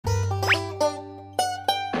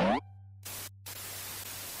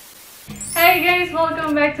Hi guys!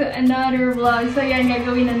 Welcome back to another vlog. So yan,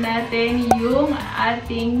 gagawin na natin yung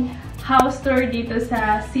ating house tour dito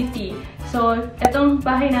sa city. So, itong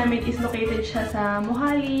bahay namin is located siya sa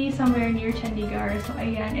Mohali, somewhere near Chandigarh. So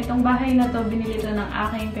ayan, itong bahay na to, binili to ng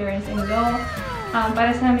aking parents-in-law.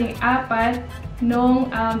 Para sa aming apat,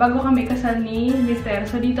 nung bago kami kasal ni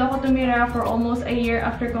Mr. So dito ako tumira for almost a year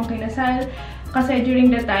after kong kinasal. Kasi during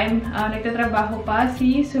that time, nagtatrabaho pa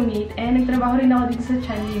si Sumeet. And nagtrabaho rin ako dito sa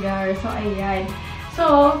Chandigarh. So, ayan. So,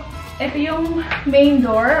 ito yung main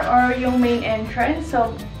door or yung main entrance.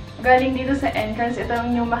 So, galing dito sa entrance, ito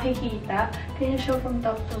yung makikita. Can you show from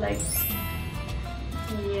top to like?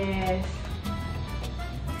 Yes.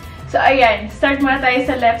 So, ayan. Start muna tayo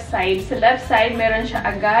sa left side. Sa left side, meron siya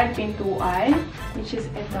agad pintuan. Which is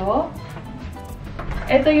ito.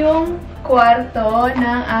 Ito yung kwarto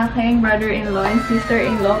ng aking brother-in-law and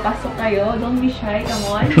sister-in-law. Pasok kayo. Don't be shy. Come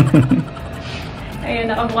on.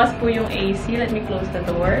 Ayun, nakabukas po yung AC. Let me close the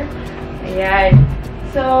door. Ayan.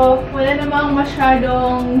 So, wala namang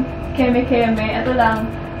masyadong keme-keme. Ito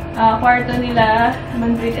lang, kwarto nila,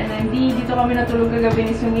 Manfred and Andy. Dito kami natulog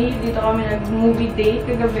kagabi ni Sumeet. Dito kami nag-movie date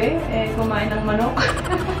kagabi. Kumain ng manok.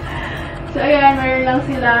 So, ayan, meron lang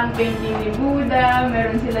silang painting ni Buddha.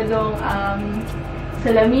 Meron sila dong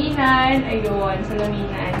salaminan. Ayun,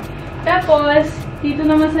 salaminan. Tapos, dito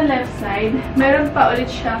naman sa left side, meron pa ulit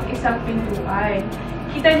siyang isang pintuan.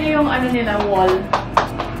 Kita niyo yung ano nila, wall.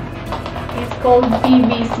 It's called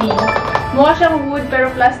PVC. Mukha siyang wood, pero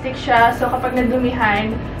plastic siya. So, kapag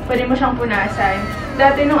nadumihan, pwede mo siyang punasan.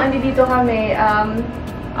 Dati nung andi dito kami,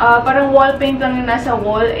 parang wall paint lang yung nasa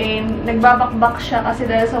wall and nagbabakbak siya kasi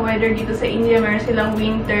dahil sa weather dito sa India, meron silang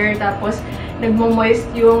winter, tapos nagmo-moist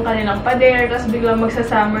yung kanilang pader, tapos biglang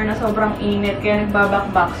magsa-summer na sobrang init, kaya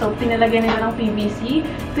nagbabakbak. So, pinalagyan nila ng PVC.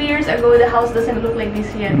 2 years ago, the house doesn't look like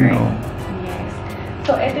this yet, right? No. Yes.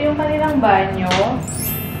 So, ito yung kanilang banyo.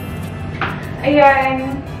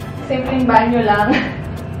 Ayan. Simpleng banyo lang.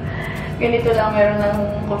 Ganito lang, meron ng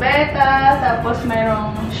kubeta, tapos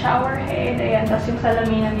merong shower head, ayan, tapos yung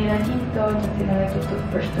salaminan nila dito, dyan sila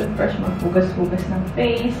nagtutoothbrush, maghugas-hugas ng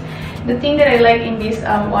face. The thing that I like in this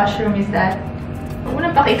washroom is that, huwag mo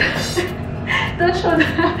na pakita. Don't show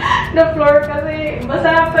the floor kasi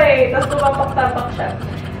basa pa eh, tapos tumapak-tapak siya.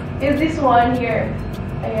 Is this one here.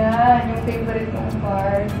 Ayan, yung favorite kong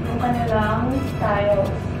part, yung kanilang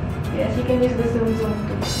tiles. Yes, you can use the zoom too.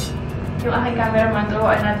 Yung aking cameraman,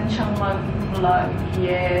 turuan natin siyang mag-vlog.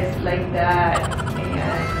 Yes, like that.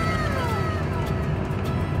 Ayan.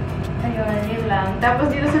 Ayun, yun lang.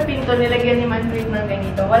 Tapos dito sa pinto, nilagyan ni Manfred ng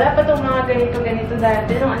ganito. Wala pa itong mga ganito-ganito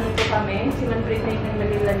dati nung andito kami. Si Manfred na yung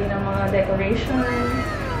naglagay-lagay ng mga decoration.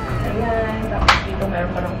 Ayan. Tapos dito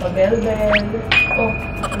meron pa ng pa-bell-bell. Oh,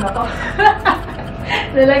 ano ko?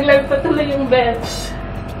 Nalaglag pa tuloy yung bell.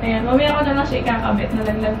 Ayan, mamaya ko na lang siya ikakabit.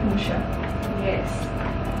 Nalaglag po siya. Yes.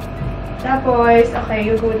 Tapos, okay,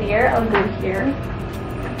 you go there, I'll go here.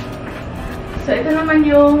 So, ito naman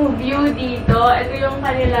yung view dito. Ito yung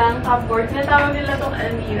kanilang cupboard. Natawag nila itong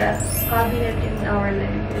Almira. Cabinet in our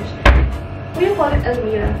language. What do you call it,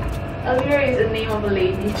 Almira? Almira is the name of a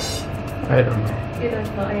lady. I don't know. You don't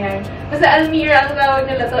know, ayan. Basta Almira ang tawag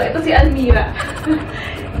nila to. Ito si Almira.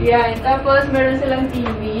 Yan. Tapos, meron silang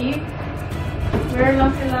TV. Meron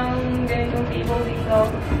lang silang ganitong table dito.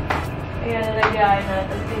 Ayan, nalagyan na.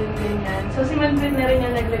 Tapos ganyan. So, si Manfred na rin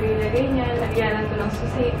yung naglagay-lagay niya. Lagyan ito ng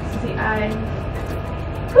susian.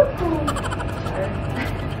 Cuckoo!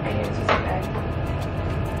 Ayan, susian.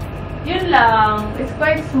 Yun lang. It's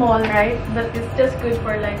quite small, right? But it's just good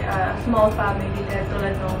for like a small family. Kaya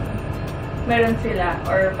tulad nung meron sila.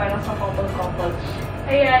 Or parang sa couple-couple.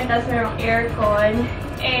 Ayan, tapos merong aircon.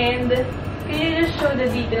 And, can you just show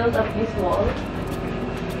the details of this wall?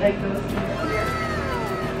 Like those here.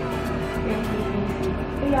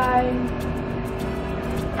 Ayan.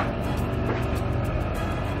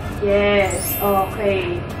 Yes.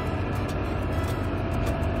 Okay.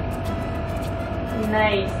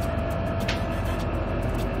 Nice.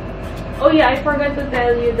 Oh yeah, I forgot to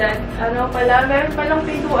tell you that, ano pala, meron palang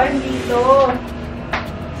pintuan dito.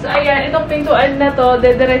 So ayan, itong pintuan na to,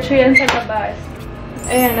 dediretso yan sa labas.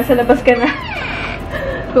 Ayan, nasa labas ka na.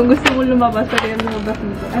 Kung gusto mo lumabas, pwede yung lumabas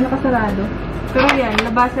dito. Ano, kasarado? Pero yan,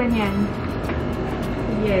 labasan yan.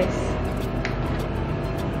 Yes.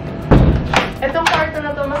 Itong kwarto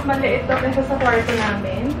na to, mas maliit to kaysa sa kwarto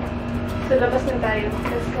namin. So, labas na tayo.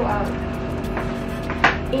 Let's go out.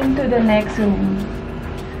 Into the next room.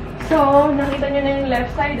 So, nakita nyo na yung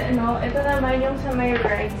left side, ano? Ito naman yung sa may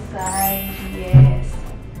right side. Yes.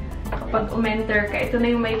 Kapag umenter ka, ito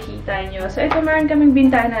na yung makikita nyo. So, ito meron kaming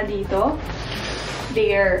bintana dito.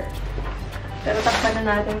 There. Pero takpan na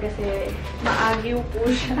natin kasi maagiw po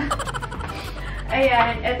siya.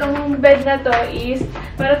 Ayan, etong bed na to is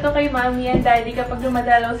para to kay mommy and daddy kapag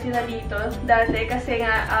dumadalaw sila dito. Dati kasi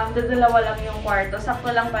nga, dadalawa lang yung kwarto.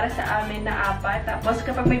 Sakto lang para sa amin na 4. Tapos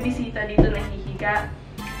kapag may bisita dito, nahihiga.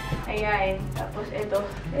 Ayan, tapos ito.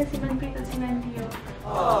 Si Manpit at si Nandio.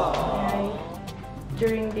 Ayan.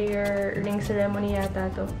 During their ring ceremony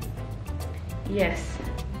yata to. Yes.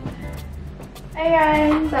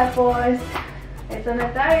 Ayan, tapos ito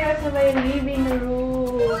na tayo sa may living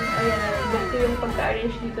room. Ayan, ganito yung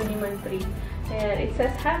pagka-arrange dito ni Manprit. Ayan, it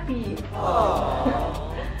says happy.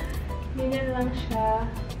 Ganyan lang siya.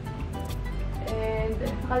 And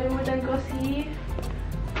nakalimutan ko si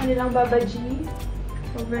kanilang babaji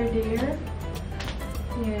over there.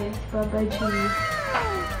 Yes, babaji.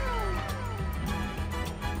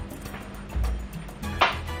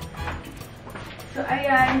 So,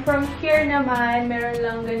 ayan. From here naman, meron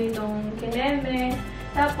lang ganitong kineme.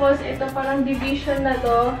 Tapos, ito parang division na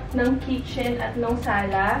to ng kitchen at ng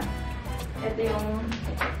sala. Ito yung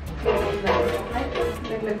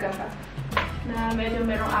naglag ka pa. Na medyo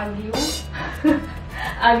merong agyo.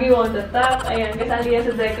 Agyo on the top. Ayan, kasali yan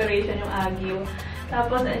sa decoration yung agyo.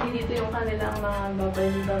 Tapos, dito yung kanilang mga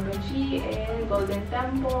babaji and golden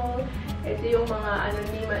temple. Ito yung mga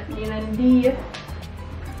ni Nandi.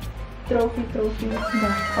 Trophy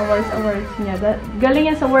ba? Awards niya.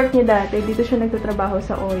 Galing yan sa work niya dati. Dito siya nagtatrabaho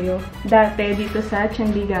sa Oyo. Dati, dito sa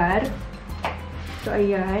Chandigarh. So,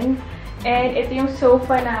 ayan. And ito yung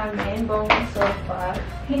sofa namin. Bonggang sofa.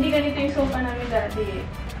 Hindi ganito yung sofa namin dati.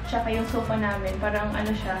 Tsaka yung sofa namin. Parang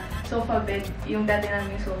ano siya, sofa bed. Yung dati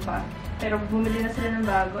namin yung sofa. Pero bumili na sila ng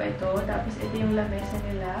bago. Ito. Tapos ito yung lamesa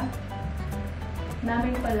nila.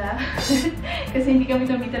 Namin pala. Kasi hindi kami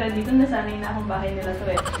tumitira dito. Nasanay na akong bahay nila to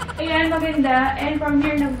eh. Ayan, maganda. And from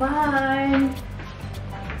here naman.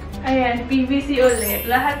 Ayan, PVC ulit.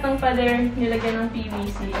 Lahat ng pader nilagyan ng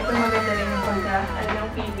PVC. Ito maganda rin yung ng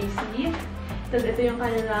PVC. Tapos ito yung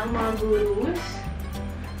kanilang mga gurus.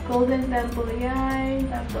 Golden temple yan.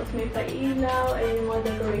 Tapos may pailaw. Ayan yung mga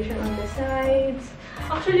decoration on the sides.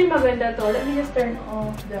 Actually, maganda to. Let me just turn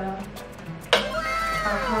off the...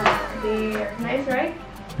 there. Nice, right?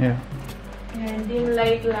 Yeah. And dim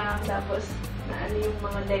light lang. Tapos, ano yung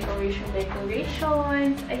mga decorations.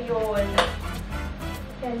 Ayun.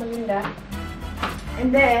 Yan, maganda. And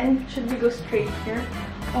then, should we go straight here?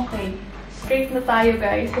 Okay. Straight na tayo,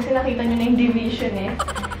 guys. Kasi nakita nyo na yung division eh.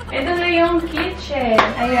 Ito na yung kitchen.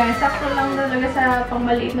 Ayan, sakto lang talaga sa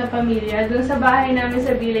pangmaliit na pamilya. Doon sa bahay namin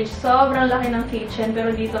sa village, sobrang laki ng kitchen. Pero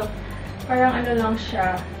dito, parang ano lang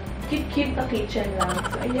siya. Cute na kitchen lang.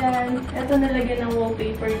 So, ayan. Ito nalagyan ng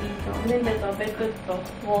wallpaper dito. Ang ganda to. Bet ko to.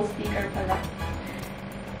 Wall sticker pala.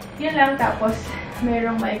 Yan lang. Tapos,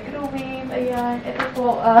 merong microwave. Ayan. Ito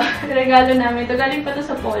po, regalo namin. Ito galing pa to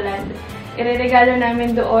sa Poland. Ireregalo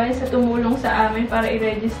namin doon sa tumulong sa amin para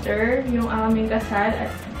i-register yung aming kasal at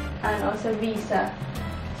sa visa.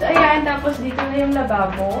 So, ayan. Tapos, dito na yung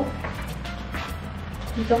lababo.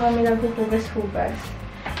 Dito kami naghuhugas-hugas.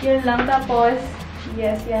 Yan lang. Tapos,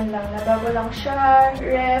 yes, yan lang. Lababo lang siya.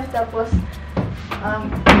 Ref. Tapos,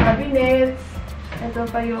 cabinets. Ito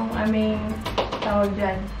pa yung aming tawag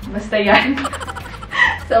dyan. Basta yan.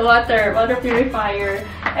 Sa water purifier.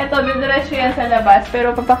 Ito, didiretso yan sa labas.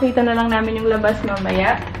 Pero papakita na lang namin yung labas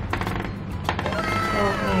mamaya.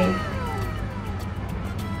 Okay.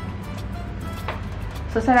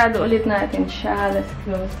 So, sarado ulit natin siya. Let's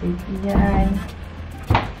close it. Yan.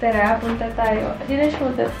 Tara, punta tayo. Did I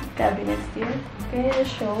show the cabinets here? Can I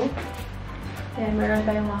show? Ayan, meron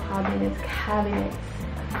tayong mga cabinets.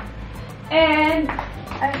 And,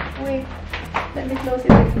 wait. Let me close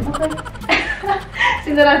it. Okay.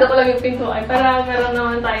 Sinarado ko lang yung pintuan para meron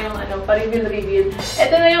naman tayong pa-reveal.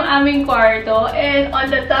 Ito na yung aming kwarto. And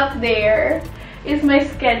on the top there is my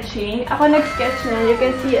sketching. Ako nag-sketch na. You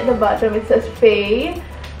can see at the bottom it says Faye.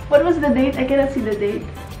 What was the date? I cannot see the date.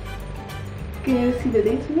 Can you see the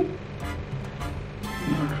date, Sumeet?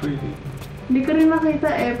 Not really. Hindi ko rin makita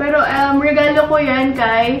eh. Pero regalo ko yan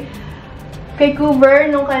kay Cooper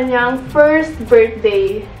nung kanyang first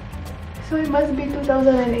birthday. So it must be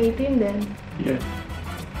 2018 then. Yeah.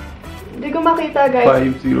 Hindi ko makita, guys.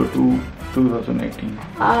 5/02/2018.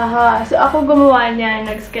 Aha. So ako gumawa niyan.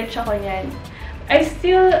 Nag-sketch ako niyan. I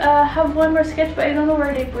still have one more sketch but I don't know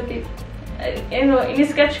where they put it.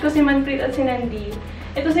 Ini-sketch ko si Manprit at si Nandi.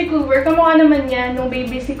 Ito si Cooper. Kamukha naman yan. Nung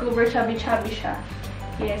baby si Cooper, chubby-chubby siya.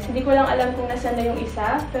 Yes. Hindi ko lang alam kung nasaan na yung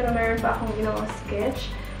isa. Pero meron pa akong ginawang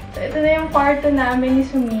sketch. So, ito na yung kwarto namin ni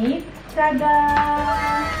Sumeet. Tada!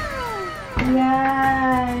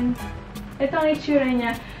 Yan. Ito ang itsura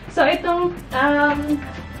niya. So, itong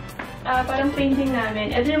parang painting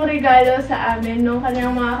namin. Ito yung regalo sa amin nung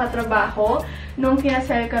kanilang mga katrabaho nung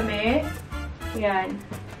kinasal kami. Yan.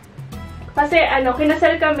 Kasi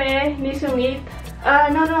kinasal kami ni Sumeet.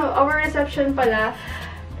 Our reception pala.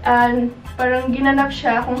 Parang ginanap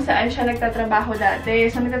siya kung saan siya nagtatrabaho dati.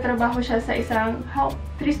 So, nagtatrabaho siya sa isang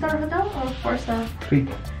 3-star hotel or 4-star?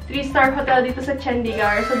 3-star hotel dito sa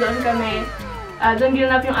Chandigarh. So, doon kami, doon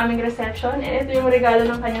ginanap yung aming reception. And ito yung regalo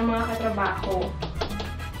ng kanyang mga katrabaho.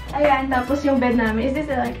 Ayan, tapos yung bed namin. Is this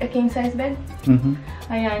like a king-size bed?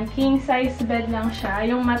 Ayan, king-size bed lang siya.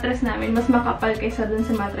 Yung mattress namin, mas makapal kaysa dun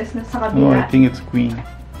sa mattress na sa kabila. Oh, I think it's queen.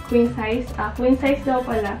 Queen size? Queen size daw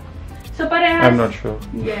pala. So, parehas... I'm not sure.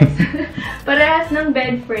 Yes. Parehas ng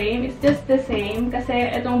bed frame. It's just the same.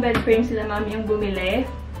 Kasi itong bed frame sila mami yung bumili.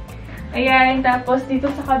 Ayan. Tapos,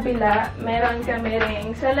 dito sa kabila, meron kami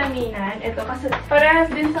ring salaminan. Ito, kasi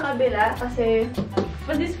parehas din sa kabila. Kasi,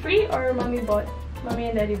 was this free or mami bought?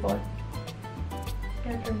 Mami and daddy bought?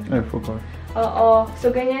 I forgot. Oo.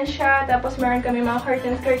 So, ganyan siya. Tapos, meron kami mga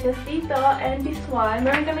curtains dito. And this one,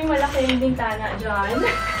 meron kami malaking bintana dyan.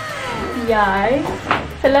 Yan.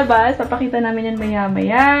 Sa labas, papakita namin yan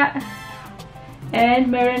maya-maya.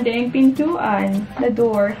 And meron ding pintuan, the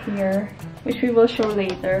door here, which we will show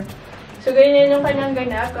later. So, ganyan yung kanyang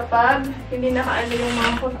ganap kapag hindi nakaano yung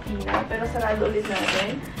mga cortina, pero sarado ulit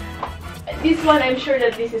natin. This one, I'm sure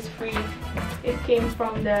that this is free. It came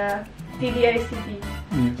from the TDICT.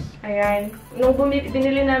 Yes. Ayan. Nung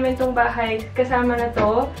binili namin tong bahay, kasama na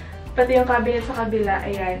to, pati yung cabinet sa kabila,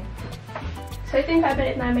 ayan. So, ito yung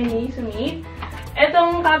cabinet namin ni Sumeet.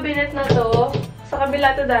 Itong cabinet na to, sa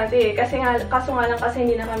kabila to dati. Kaso nga lang kasi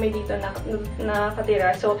hindi na kami dito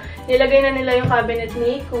nakatira. So, nilagay na nila yung cabinet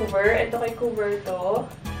ni Coover. Ito kay Coover to.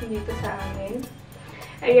 Dito sa amin.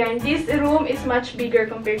 Ayan. This room is much bigger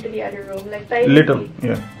compared to the other room. Like, tiny. Little,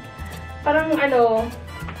 yeah. Parang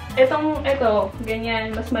ito,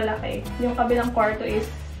 ganyan, mas malaki. Yung kabilang kwarto is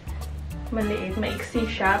maliit, maiksi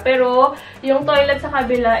siya. Pero, yung toilet sa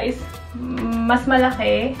kabila is mas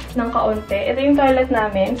malaki ng kaunti. Ito yung toilet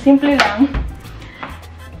namin. Simple lang.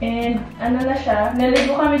 And, na siya.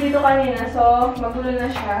 Naligo kami dito kanina, so, magulo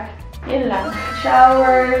na siya. Yun lang.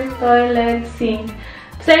 Shower, toilet, sink.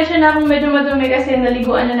 Pasensya na kung medyo madumi kasi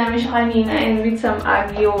naliguan na namin siya kanina and with some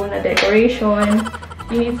agyo na decoration.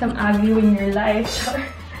 You need some agyo in your life.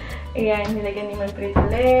 Ayan, nilagyan ni Manfred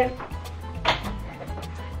ulit.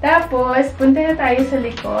 Tapos, punta na tayo sa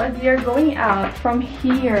likod. We are going out from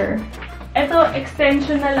here. Ito,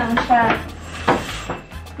 extension na lang siya.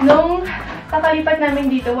 Nung kakalipat namin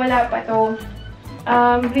dito, wala pa to.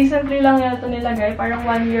 Recently lang na ito nilagay. Parang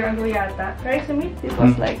 1 year ago yata. Right, Sumeet? It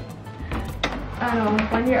was like,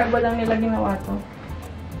 1 year ago lang nila ginawa to.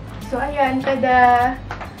 So, ayan, tada!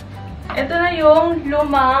 Ito na yung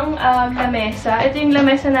lumang lamesa. Ito yung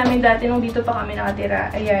lamesa namin dati nung dito pa kami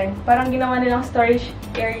nakatira. Ayan. Parang ginawa nilang storage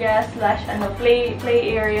area / play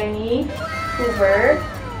area ni Coover.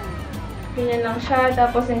 Ganyan lang siya.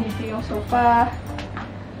 Tapos, nandito yung sofa.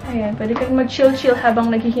 Ayan. Pwede kang mag-chill-chill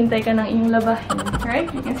habang naghihintay ka ng iyong labahin.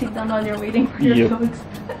 Right? You can sit down while you're waiting for your clothes.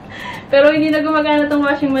 Pero hindi na gumagana itong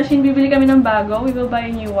washing machine. Bibili kami ng bago. We will buy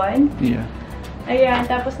a new one. Yeah. Ayan.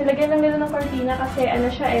 Tapos, nilagyan lang nila ng cortina kasi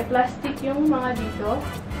plastic yung mga dito.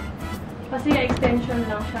 Kasi extension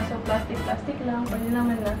lang siya. So, plastic lang. Pwede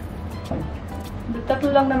naman na.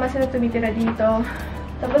 Tatlo lang naman sila tumitira dito.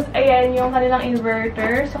 Tapos, ayan yung kanilang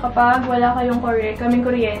inverter. So, kapag wala kayong kaming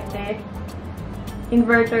kuryente,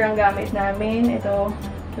 inverter ang gamit namin. Ito,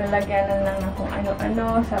 lalagyanan lang ng kung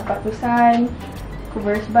ano-ano, sapatusan,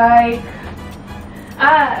 Coover's bike.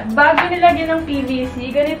 Bago nilagyan ng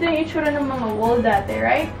PVC, ganito yung itsura ng mga wall dati,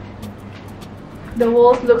 right? The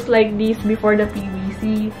walls looks like this before the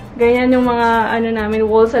PVC. Ganyan yung mga, namin,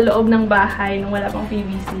 wall sa loob ng bahay nung wala pang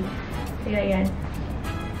PVC. Kaya yan.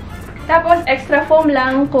 Tapos, extra foam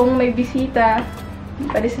lang kung may bisita.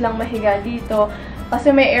 Pwede silang mahiga dito. Kasi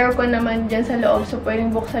may aircon naman dyan sa loob. So,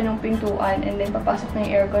 pwedeng buksan yung pintuan and then papasok na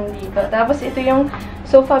yung aircon dito. Tapos, ito yung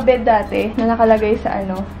sofa bed dati na nakalagay sa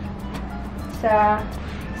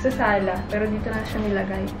sa sala. Pero dito na siya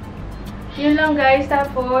nilagay. Yun lang guys.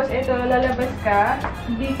 Tapos, ito, lalabas ka.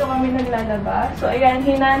 Dito kami naglalaba. So, ayan,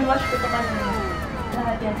 hinandwash ko ito kanina.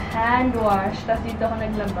 Lahat yan, hand wash. Tapos, dito ako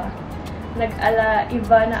naglaba.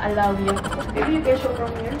 Iba na alawi ako. Maybe you can show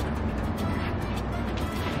from here.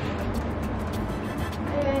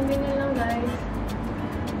 Ayan, ganyan lang guys.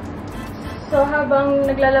 So, habang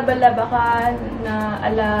naglalaba-laba ka na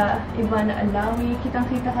iba na alawi,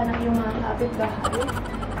 kitang-kita ka ng iyong mga kapitbahay.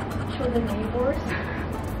 Show the neighbors.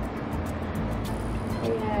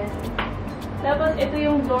 Ayan. Tapos, ito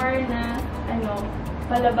yung door na,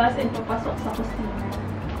 palabas and papasok sa kusina.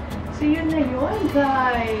 So yun na yun,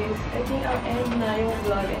 guys. I think I'll end na yung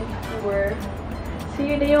vlog and tour. So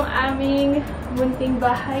yun na yung aming munting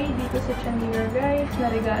bahay dito sa Chanira, guys. Na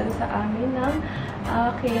regalo sa amin ng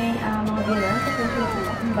aking mga binan. Kasi yung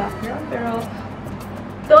aking background. Pero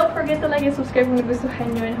don't forget to like and subscribe kung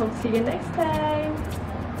nagustuhan nyo, and hope to see you next time.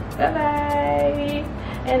 Bye-bye!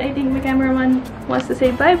 And I think my cameraman wants to say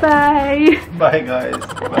bye-bye! Bye, guys.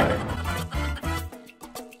 Bye.